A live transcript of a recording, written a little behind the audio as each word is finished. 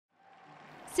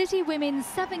City Women's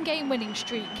 7-game winning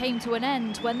streak came to an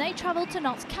end when they travelled to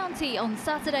Notts County on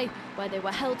Saturday, where they were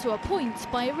held to a point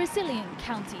by a resilient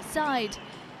county side.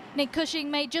 Nick Cushing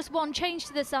made just one change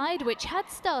to the side, which had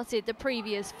started the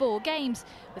previous 4 games,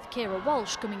 with Kira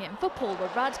Walsh coming in for Paula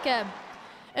Radke.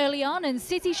 Early on, and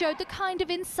City showed the kind of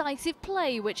incisive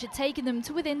play which had taken them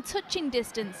to within touching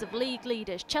distance of league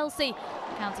leaders Chelsea.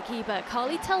 County keeper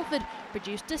Carly Telford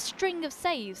produced a string of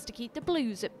saves to keep the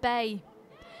Blues at bay.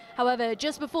 However,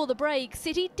 just before the break,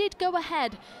 City did go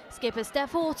ahead. Skipper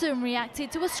Steph Houghton reacted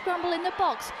to a scramble in the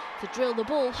box to drill the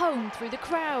ball home through the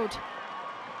crowd.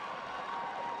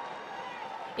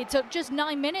 It took just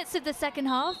 9 minutes of the second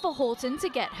half for Houghton to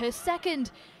get her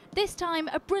second. This time,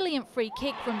 a brilliant free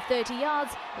kick from 30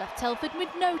 yards left Telford with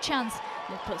no chance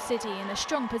and put City in a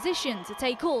strong position to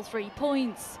take all 3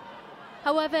 points.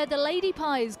 However, the Lady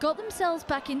Pies got themselves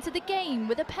back into the game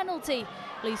with a penalty.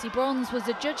 Lucy Bronze was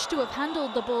adjudged to have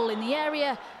handled the ball in the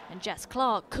area, and Jess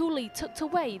Clark coolly tucked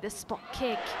away the spot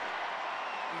kick.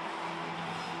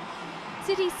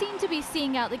 City seemed to be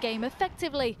seeing out the game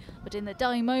effectively, but in the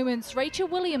dying moments, Rachel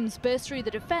Williams burst through the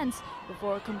defence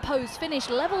before a composed finish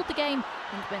levelled the game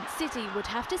and meant City would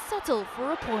have to settle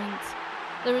for a point.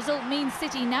 The result means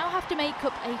City now have to make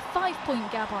up a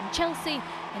 5-point gap on Chelsea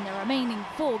in the remaining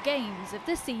 4 games of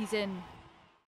the season.